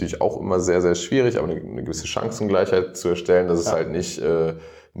 das ist natürlich auch immer sehr, sehr schwierig, aber eine gewisse Chancengleichheit zu erstellen, dass es halt nicht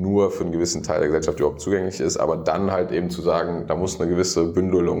nur für einen gewissen Teil der Gesellschaft überhaupt zugänglich ist, aber dann halt eben zu sagen, da muss eine gewisse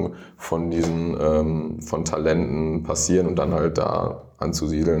Bündelung von diesen von Talenten passieren und dann halt da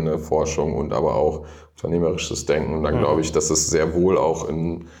anzusiedeln, eine Forschung und aber auch unternehmerisches Denken. Und dann glaube ich, dass es sehr wohl auch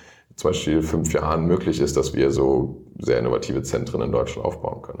in zum Beispiel 5 Jahren möglich ist, dass wir so sehr innovative Zentren in Deutschland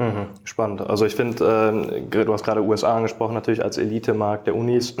aufbauen können. Spannend. Also ich finde, du hast gerade USA angesprochen, natürlich als Elite-Markt der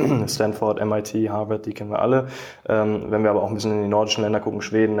Unis, Stanford, MIT, Harvard, die kennen wir alle. Wenn wir aber auch ein bisschen in die nordischen Länder gucken,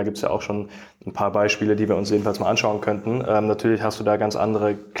 Schweden, da gibt es ja auch schon ein paar Beispiele, die wir uns jedenfalls mal anschauen könnten. Natürlich hast du da ganz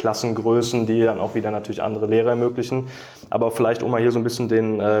andere Klassengrößen, die dann auch wieder natürlich andere Lehre ermöglichen. Aber vielleicht, um mal hier so ein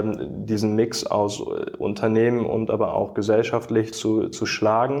bisschen diesen Mix aus Unternehmen und aber auch gesellschaftlich zu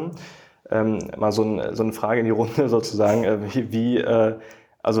schlagen, mal so eine Frage in die Runde sozusagen.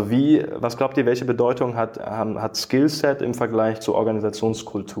 Was glaubt ihr, welche Bedeutung hat Skillset im Vergleich zur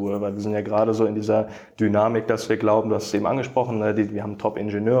Organisationskultur? Weil wir sind ja gerade so in dieser Dynamik, dass wir glauben, du hast es eben angesprochen, ne, wir haben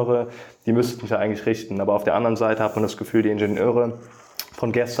Top-Ingenieure, die müssten sich ja eigentlich richten. Aber auf der anderen Seite hat man das Gefühl, die Ingenieure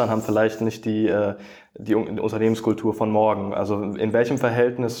von gestern haben vielleicht nicht die Unternehmenskultur von morgen. Also in welchem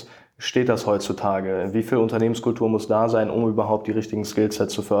Verhältnis steht das heutzutage? Wie viel Unternehmenskultur muss da sein, um überhaupt die richtigen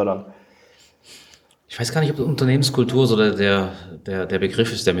Skillsets zu fördern? Ich weiß gar nicht, ob Unternehmenskultur so der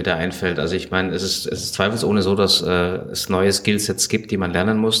Begriff ist, der mir da einfällt. Also ich meine, es ist zweifelsohne so, dass es neue Skillsets gibt, die man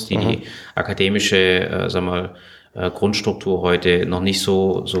lernen muss, die akademische, Grundstruktur heute noch nicht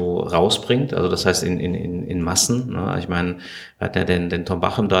so rausbringt. Also das heißt in Massen. Ne? Ich meine, wir hatten ja den Tom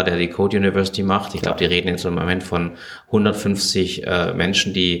Bachem da, der die Code University macht. Ich glaube, die reden jetzt im Moment von 150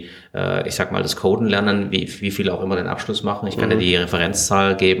 Menschen, die, ich sag mal, das Coden lernen, wie viele auch immer den Abschluss machen. Ich kann dir die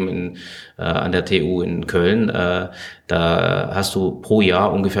Referenzzahl geben an der TU in Köln. Da hast du pro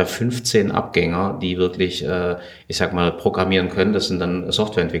Jahr ungefähr 15 Abgänger, die wirklich, ich sag mal, programmieren können. Das sind dann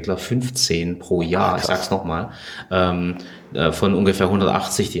Softwareentwickler, 15 pro Jahr. Ich sag's nochmal. Von ungefähr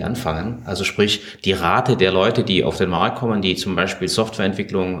 180, die anfangen. Also sprich, die Rate der Leute, die auf den Markt kommen, die zum Beispiel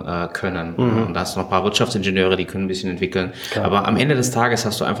Softwareentwicklung können. Und da hast du noch ein paar Wirtschaftsingenieure, die können ein bisschen entwickeln. Klar. Aber am Ende des Tages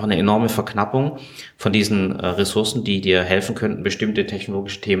hast du einfach eine enorme Verknappung von diesen Ressourcen, die dir helfen könnten, bestimmte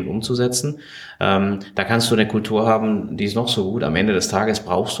technologische Themen umzusetzen. Da kannst du eine Kultur haben, die ist noch so gut. Am Ende des Tages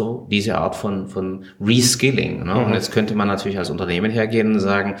brauchst du diese Art von Reskilling. Ne? Und jetzt könnte man natürlich als Unternehmen hergehen und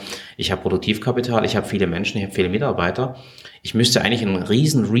sagen, ich habe Produktivkapital, ich habe viele Menschen, ich habe viele Mitarbeiter. Ich müsste eigentlich ein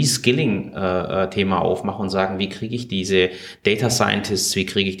riesen Reskilling-Thema aufmachen und sagen, wie kriege ich diese Data Scientists, wie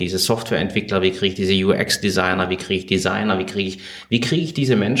kriege ich diese Softwareentwickler, wie kriege ich diese UX-Designer, wie kriege ich Designer, wie kriege ich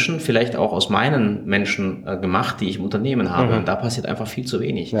diese Menschen vielleicht auch aus meinen Menschen gemacht, die ich im Unternehmen habe. Und da passiert einfach viel zu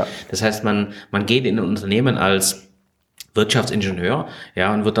wenig. Ja. Das heißt, man geht in ein Unternehmen als Wirtschaftsingenieur,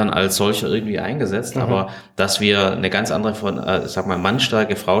 ja, und wird dann als solcher irgendwie eingesetzt, aber dass wir eine ganz andere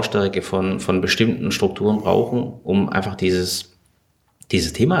Mannstärke, Fraustärke von bestimmten Strukturen brauchen, um einfach dieses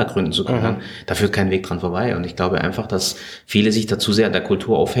Thema ergründen zu können, da führt kein Weg dran vorbei. Und ich glaube einfach, dass viele sich da zu sehr an der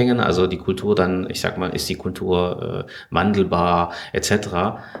Kultur aufhängen, also die Kultur dann, ich sag mal, ist die Kultur wandelbar,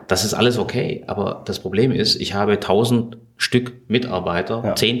 etc. Das ist alles okay, aber das Problem ist, ich habe 1000 Stück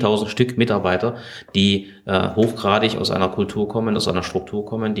Mitarbeiter, 10.000 Stück Mitarbeiter, die hochgradig aus einer Kultur kommen, aus einer Struktur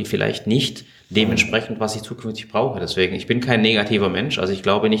kommen, die vielleicht nicht dementsprechend, was ich zukünftig brauche. Deswegen, ich bin kein negativer Mensch, also ich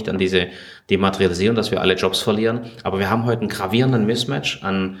glaube nicht an diese Dematerialisierung, dass wir alle Jobs verlieren, aber wir haben heute einen gravierenden Mismatch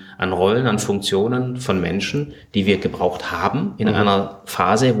an Rollen, an Funktionen von Menschen, die wir gebraucht haben in einer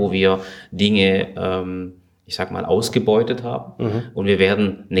Phase, wo wir Dinge ich sag mal, ausgebeutet haben. Und wir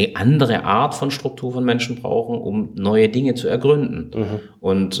werden eine andere Art von Struktur von Menschen brauchen, um neue Dinge zu ergründen.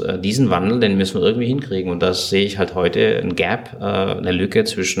 Und diesen Wandel, den müssen wir irgendwie hinkriegen. Und das sehe ich halt heute ein Gap, eine Lücke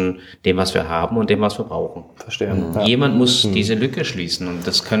zwischen dem, was wir haben und dem, was wir brauchen. Verstehe. Jemand muss diese Lücke schließen. Und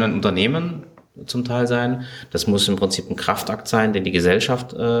das können Unternehmen zum Teil sein. Das muss im Prinzip ein Kraftakt sein, den die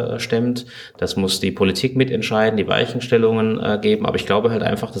Gesellschaft stemmt. Das muss die Politik mitentscheiden, die Weichenstellungen geben. Aber ich glaube halt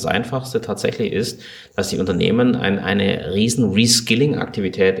einfach, das Einfachste tatsächlich ist, dass die Unternehmen eine riesen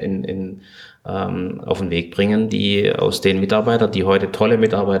Reskilling-Aktivität auf den Weg bringen, die aus den Mitarbeitern, die heute tolle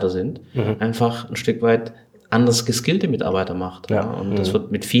Mitarbeiter sind, einfach ein Stück weit anders geskillte Mitarbeiter macht. Ja. Und das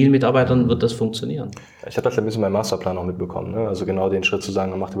wird mit vielen Mitarbeitern wird das funktionieren. Ich habe das ein bisschen beim Masterplan auch mitbekommen. Ne? Also genau den Schritt zu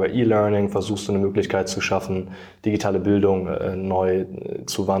sagen, man macht über E-Learning, versuchst du eine Möglichkeit zu schaffen, digitale Bildung neu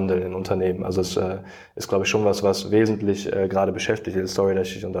zu wandeln in Unternehmen. Also es ist, glaube ich, schon was wesentlich gerade beschäftigt, die Story, dass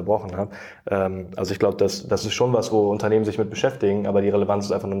ich dich unterbrochen habe. Also ich glaube, das ist schon was, wo Unternehmen sich mit beschäftigen, aber die Relevanz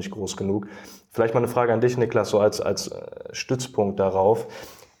ist einfach noch nicht groß genug. Vielleicht mal eine Frage an dich, Niklas, so als Stützpunkt darauf.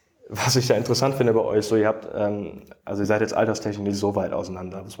 Was ich ja interessant finde bei euch, so ihr habt, also ihr seid jetzt alterstechnisch nicht so weit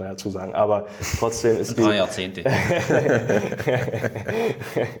auseinander, muss man ja dazu sagen, aber trotzdem ist die... 3 Jahrzehnte.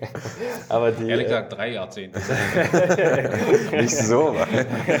 Aber die... Ehrlich gesagt 3 Jahrzehnte. Nicht so.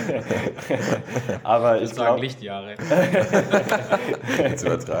 Aber ich sage Lichtjahre. Jetzt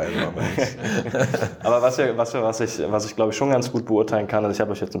übertreiben wir nicht. Aber was ich glaube ich schon ganz gut beurteilen kann, also ich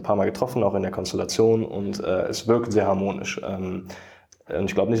habe euch jetzt ein paar Mal getroffen, auch in der Konstellation, und es wirkt sehr harmonisch. Und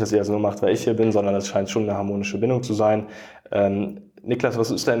ich glaube nicht, dass ihr das nur macht, weil ich hier bin, sondern es scheint schon eine harmonische Bindung zu sein. Niklas,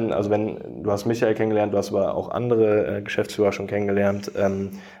 was ist denn, also du hast Michael kennengelernt, du hast aber auch andere Geschäftsführer schon kennengelernt.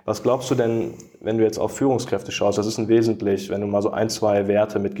 Was glaubst du denn, wenn du jetzt auf Führungskräfte schaust, das ist ein wesentlich, wenn du mal so 1, 2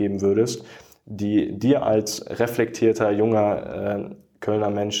 Werte mitgeben würdest, die dir als reflektierter, junger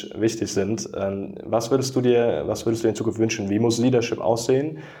Kölner Mensch wichtig sind. Was würdest du dir in Zukunft wünschen? Wie muss Leadership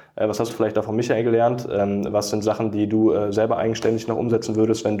aussehen? Was hast du vielleicht auch von Michael gelernt? Was sind Sachen, die du selber eigenständig noch umsetzen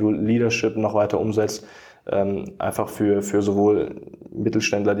würdest, wenn du Leadership noch weiter umsetzt? Einfach für sowohl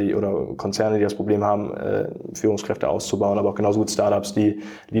Mittelständler oder Konzerne, die das Problem haben, Führungskräfte auszubauen, aber auch genauso gut Startups, die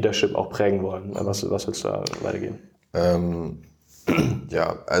Leadership auch prägen wollen. Was würdest du da weitergeben?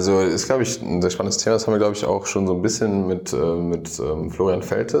 Ja, also ist, glaube ich, ein sehr spannendes Thema. Das haben wir, glaube ich, auch schon so ein bisschen mit Florian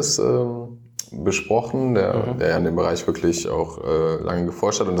Feltes besprochen, der ja in dem Bereich wirklich auch lange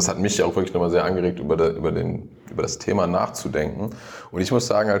geforscht hat. Und das hat mich auch wirklich nochmal sehr angeregt, über das Thema nachzudenken. Und ich muss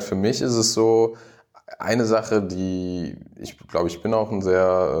sagen, halt für mich ist es so, eine Sache, die ich glaube, ich bin auch ein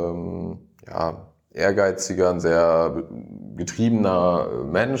sehr ehrgeiziger, ein sehr getriebener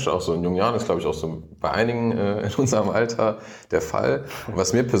Mensch, auch so in jungen Jahren, ist glaube ich auch so bei einigen in unserem Alter der Fall. Und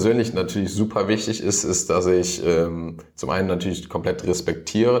was mir persönlich natürlich super wichtig ist, dass ich zum einen natürlich komplett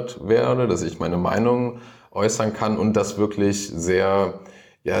respektiert werde, dass ich meine Meinung äußern kann und dass wirklich sehr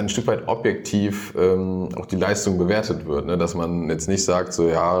ein Stück weit objektiv auch die Leistung bewertet wird, ne? Dass man jetzt nicht sagt, so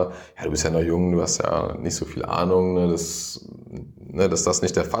du bist ja noch jung, du hast ja nicht so viel Ahnung, ne? Dass das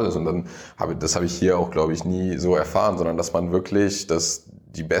nicht der Fall ist. Und dann habe ich hier auch, glaube ich, nie so erfahren, sondern dass man wirklich, dass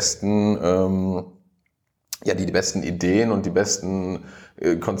die besten Ideen und die besten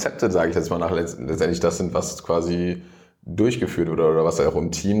Konzepte, sage ich jetzt mal letztendlich das sind, was quasi durchgeführt oder was auch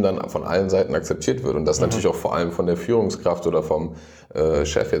im Team dann von allen Seiten akzeptiert wird. Und das natürlich auch vor allem von der Führungskraft oder vom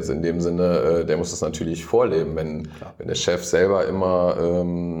Chef jetzt in dem Sinne, der muss das natürlich vorleben. Wenn der Chef selber immer,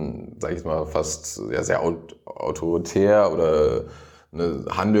 sage ich mal, fast sehr autoritär oder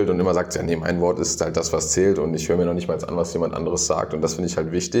handelt und immer sagt, mein Wort ist halt das, was zählt und ich höre mir noch nicht mal an, was jemand anderes sagt. Und das finde ich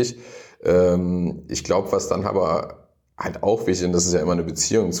halt wichtig. Ich glaube, was dann aber halt auch wichtig ist, und das ist ja immer eine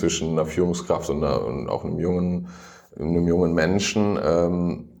Beziehung zwischen einer Führungskraft und auch einem jungen Menschen,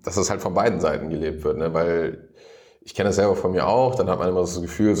 dass das halt von beiden Seiten gelebt wird, ne? Weil ich kenne das selber von mir auch, dann hat man immer das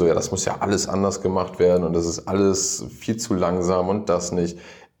Gefühl, das muss ja alles anders gemacht werden und das ist alles viel zu langsam und das nicht.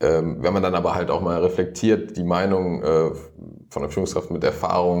 Wenn man dann aber halt auch mal reflektiert, die Meinung von der Führungskraft mit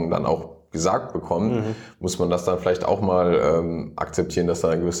Erfahrung dann auch gesagt bekommt, muss man das dann vielleicht auch mal akzeptieren, dass da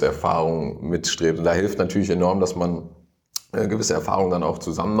eine gewisse Erfahrung mitstrebt. Und da hilft natürlich enorm, dass man gewisse Erfahrungen dann auch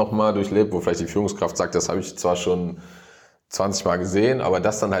zusammen nochmal durchlebt, wo vielleicht die Führungskraft sagt, das habe ich zwar schon 20 Mal gesehen, aber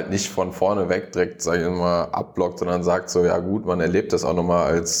das dann halt nicht von vorne weg direkt, sage ich mal, abblockt, sondern sagt gut, man erlebt das auch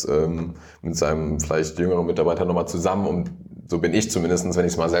nochmal als mit seinem vielleicht jüngeren Mitarbeiter nochmal zusammen und so bin ich zumindest, wenn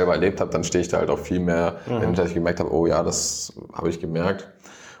ich es mal selber erlebt habe, dann stehe ich da halt auch viel mehr, wenn ich gemerkt habe, das habe ich gemerkt.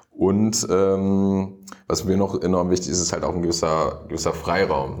 Und was mir noch enorm wichtig ist, ist halt auch ein gewisser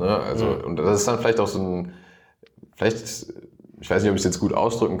Freiraum, ne? Also und das ist dann vielleicht auch so ich weiß nicht, ob ich es jetzt gut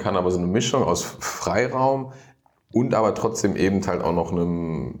ausdrücken kann, aber so eine Mischung aus Freiraum und aber trotzdem eben halt auch noch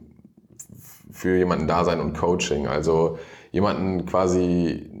für jemanden da sein und Coaching. Also jemanden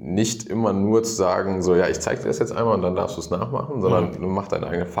quasi nicht immer nur zu sagen, ich zeige dir das jetzt einmal und dann darfst du es nachmachen, sondern du mach deine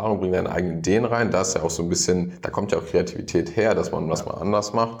eigene Erfahrung, bring deine eigenen Ideen rein. Da ist ja auch so ein bisschen, da kommt ja auch Kreativität her, dass man das mal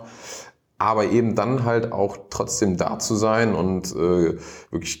anders macht. Aber eben dann halt auch trotzdem da zu sein und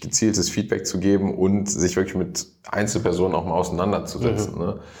wirklich gezieltes Feedback zu geben und sich wirklich mit Einzelpersonen auch mal auseinanderzusetzen.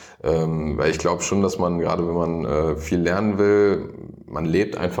 Ne? Weil ich glaube schon, dass man, gerade wenn man viel lernen will, man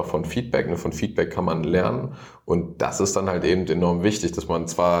lebt einfach von Feedback. Ne? Von Feedback kann man lernen und das ist dann halt eben enorm wichtig, dass man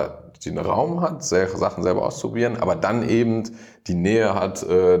zwar den Raum hat, Sachen selber auszuprobieren, aber dann eben die Nähe hat,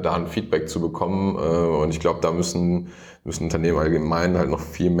 da ein Feedback zu bekommen. Und ich glaube, da müssen Unternehmen allgemein halt noch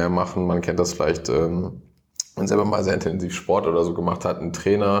viel mehr machen. Man kennt das vielleicht, wenn man selber mal sehr intensiv Sport oder so gemacht hat, ein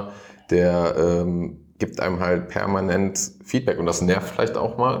Trainer, der gibt einem halt permanent Feedback und das nervt vielleicht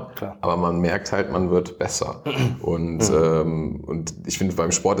auch mal, klar. Aber man merkt halt, man wird besser. Und ich finde,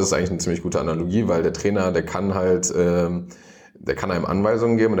 beim Sport ist es eigentlich eine ziemlich gute Analogie, weil der Trainer, der kann einem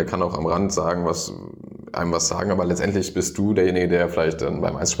Anweisungen geben und der kann auch am Rand sagen, einem was sagen, aber letztendlich bist du derjenige, der vielleicht dann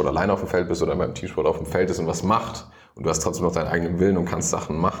beim Einzelsport alleine auf dem Feld bist oder beim Teamsport auf dem Feld ist und was macht. Und du hast trotzdem noch deinen eigenen Willen und kannst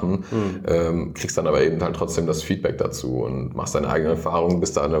Sachen machen, kriegst dann aber eben halt trotzdem das Feedback dazu und machst deine eigene Erfahrung,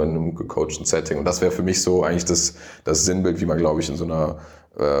 bist da in einem gecoachten Setting. Und das wäre für mich so eigentlich das Sinnbild, wie man, glaube ich, in so einer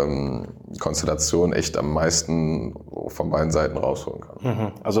Konstellation echt am meisten von beiden Seiten rausholen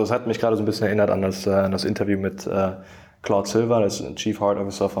kann. Also es hat mich gerade so ein bisschen erinnert an das Interview mit Claude Silver, das ist Chief Heart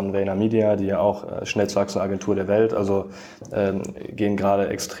Officer von VaynerMedia, die ja auch schnellste Agentur der Welt, also gehen gerade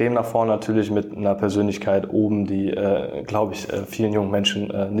extrem nach vorne, natürlich mit einer Persönlichkeit oben, die, glaube ich, vielen jungen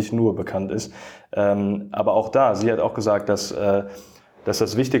Menschen nicht nur bekannt ist. Aber auch da, sie hat auch gesagt, dass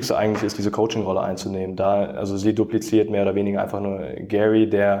das Wichtigste eigentlich ist, diese Coaching-Rolle einzunehmen. Also sie dupliziert mehr oder weniger einfach nur Gary,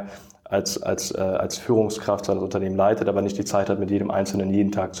 der als Führungskraft das Unternehmen leitet, aber nicht die Zeit hat, mit jedem Einzelnen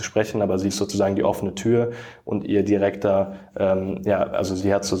jeden Tag zu sprechen. Aber sie ist sozusagen die offene Tür und ihr direkter, also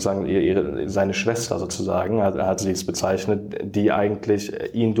sie hat sozusagen seine Schwester sozusagen, hat sie es bezeichnet, die eigentlich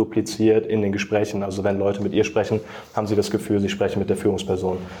ihn dupliziert in den Gesprächen. Also wenn Leute mit ihr sprechen, haben sie das Gefühl, sie sprechen mit der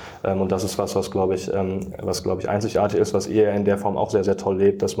Führungsperson. Und das ist was glaube ich, einzigartig ist, was ihr in der Form auch sehr, sehr toll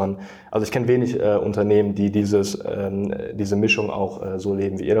lebt, dass man, also ich kenne wenig Unternehmen, die diese Mischung auch so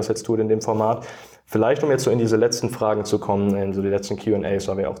leben, wie ihr das jetzt tut in dem Format. Vielleicht, um jetzt so in diese letzten Fragen zu kommen, in so die letzten Q&As,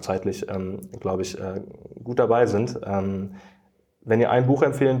 weil wir auch zeitlich, glaube ich, gut dabei sind. wenn ihr ein Buch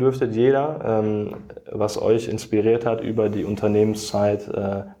empfehlen dürftet, jeder, was euch inspiriert hat über die Unternehmenszeit,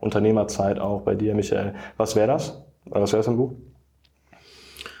 Unternehmerzeit auch bei dir, Michael, was wäre das? Was wäre das im Buch?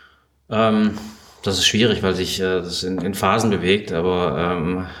 Das ist schwierig, weil sich das in Phasen bewegt,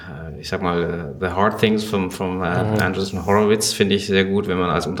 aber ich sag mal, The Hard Things von Andreessen Horowitz finde ich sehr gut, wenn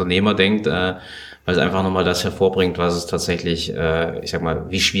man als Unternehmer denkt, weil es einfach nochmal das hervorbringt, was es tatsächlich, ich sag mal,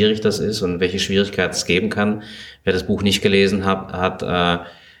 wie schwierig das ist und welche Schwierigkeiten es geben kann. Wer das Buch nicht gelesen hat,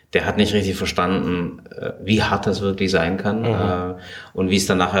 der hat nicht richtig verstanden, wie hart das wirklich sein kann und wie es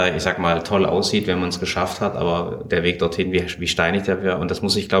dann nachher, ich sag mal, toll aussieht, wenn man es geschafft hat, aber der Weg dorthin, wie steinig der wäre. Und das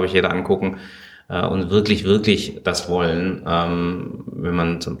muss sich, glaube ich, jeder angucken und wirklich, wirklich das wollen, wenn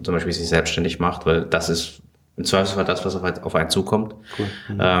man zum Beispiel sich selbstständig macht, weil das ist im Zweifelsfall das, was auf einen zukommt.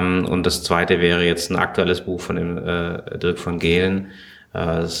 Cool. Und das zweite wäre jetzt ein aktuelles Buch von dem Dirk von Gehlen.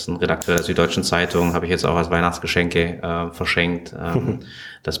 Das ist ein Redakteur der Süddeutschen Zeitung, habe ich jetzt auch als Weihnachtsgeschenke verschenkt.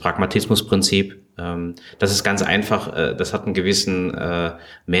 Das Pragmatismusprinzip, das ist ganz einfach, das hat einen gewissen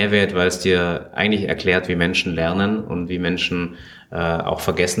Mehrwert, weil es dir eigentlich erklärt, wie Menschen lernen und wie Menschen auch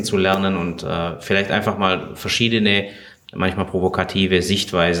vergessen zu lernen und vielleicht einfach mal verschiedene, manchmal provokative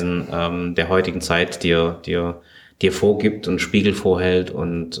Sichtweisen der heutigen Zeit dir vorgibt und Spiegel vorhält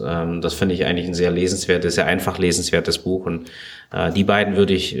und das finde ich eigentlich ein sehr lesenswertes, sehr einfach lesenswertes Buch und die beiden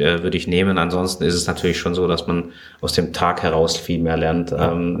würde ich nehmen. Ansonsten ist es natürlich schon so, dass man aus dem Tag heraus viel mehr lernt,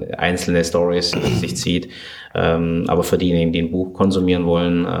 einzelne Stories sich zieht. Aber für diejenigen, die ein Buch konsumieren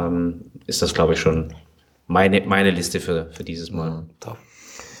wollen, ist das, glaube ich, schon meine Liste für dieses Mal. Top.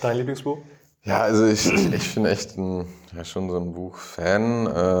 Dein Lieblingsbuch? Ja, also ich bin echt schon so ein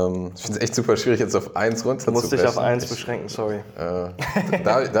Buch-Fan. Ich finde es echt super schwierig, jetzt auf eins runterzubrechen. Du musst dich auf eins beschränken, sorry.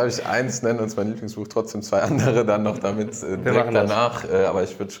 Darf ich eins nennen und es mein Lieblingsbuch, trotzdem zwei andere dann noch damit direkt danach. Aber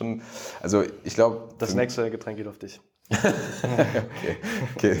ich würde schon, also ich glaube... Das nächste Getränk geht auf dich.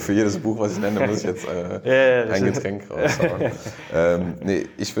 Okay, für jedes Buch, was ich nenne, muss ich jetzt ein Getränk raushauen.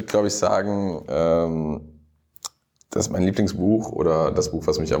 Ich würde, glaube ich, sagen... Das mein Lieblingsbuch oder das Buch,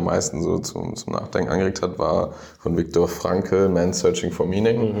 was mich am meisten so zum Nachdenken angeregt hat, war von Viktor Frankl, Man's Searching for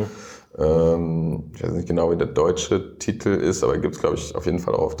Meaning. Ich weiß nicht genau, wie der deutsche Titel ist, aber gibt es, glaube ich, auf jeden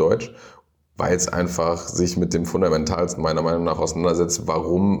Fall auch auf Deutsch, weil es einfach sich mit dem Fundamentalsten meiner Meinung nach auseinandersetzt.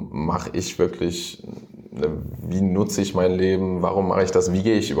 Warum mache ich wirklich, wie nutze ich mein Leben, warum mache ich das, wie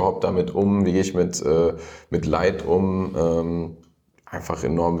gehe ich überhaupt damit um, wie gehe ich mit Leid um, einfach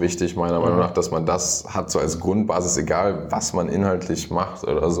enorm wichtig, meiner Meinung nach, dass man das hat, so als Grundbasis, egal was man inhaltlich macht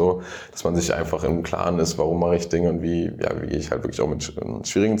oder so, dass man sich einfach im Klaren ist, warum mache ich Dinge und wie gehe ich halt wirklich auch mit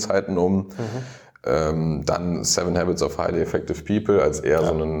schwierigen Zeiten um. Dann 7 Habits of Highly Effective People als eher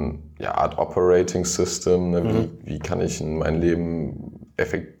so eine Art Operating System, ne? Wie kann ich in mein Leben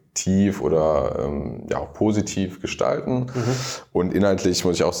effektiv oder auch positiv gestalten. Und inhaltlich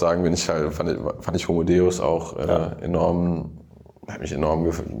muss ich auch sagen, fand ich Homo Deus auch hat mich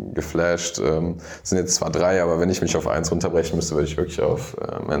enorm geflasht. Es sind jetzt zwar 3, aber wenn ich mich auf 1 runterbrechen müsste, würde ich wirklich auf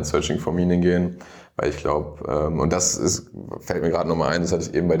Man's Searching for Meaning gehen. Weil ich glaube, und fällt mir gerade nochmal ein, das hatte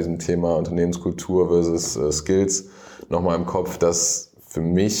ich eben bei diesem Thema Unternehmenskultur versus Skills nochmal im Kopf, dass für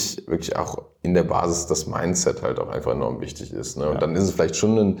mich wirklich auch in der Basis das Mindset halt auch einfach enorm wichtig ist. Ne? Und dann ist es vielleicht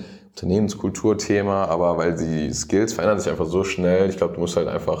schon ein Unternehmenskulturthema, aber weil die Skills verändern sich einfach so schnell, ich glaube, du musst halt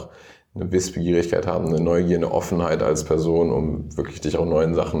einfach eine Wissbegierigkeit haben, eine Neugier, eine Offenheit als Person, um wirklich dich auch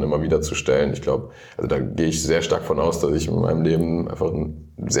neuen Sachen immer wieder zu stellen. Ich glaube, also da gehe ich sehr stark von aus, dass ich in meinem Leben einfach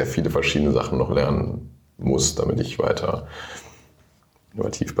sehr viele verschiedene Sachen noch lernen muss, damit ich weiter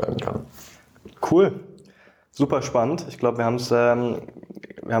innovativ bleiben kann. Cool. Super spannend. Ich glaube, wir haben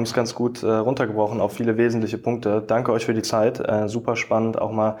es ganz gut runtergebrochen auf viele wesentliche Punkte. Danke euch für die Zeit. Super spannend,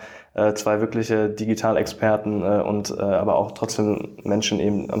 auch mal 2 wirkliche Digitalexperten und aber auch trotzdem Menschen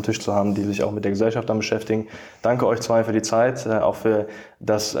eben am Tisch zu haben, die sich auch mit der Gesellschaft dann beschäftigen. Danke euch 2 für die Zeit, auch für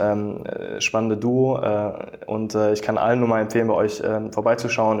das spannende Duo. Und ich kann allen nur mal empfehlen, bei euch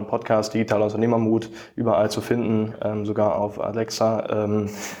vorbeizuschauen im Podcast Digitaler Unternehmermut, überall zu finden, sogar auf Alexa.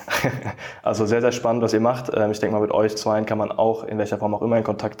 Also sehr, sehr spannend, was ihr macht. Ich denke mal, mit euch 2 kann man auch in welcher Form auch immer in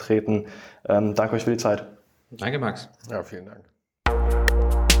Kontakt treten. Danke euch für die Zeit. Danke, Max. Ja, vielen Dank.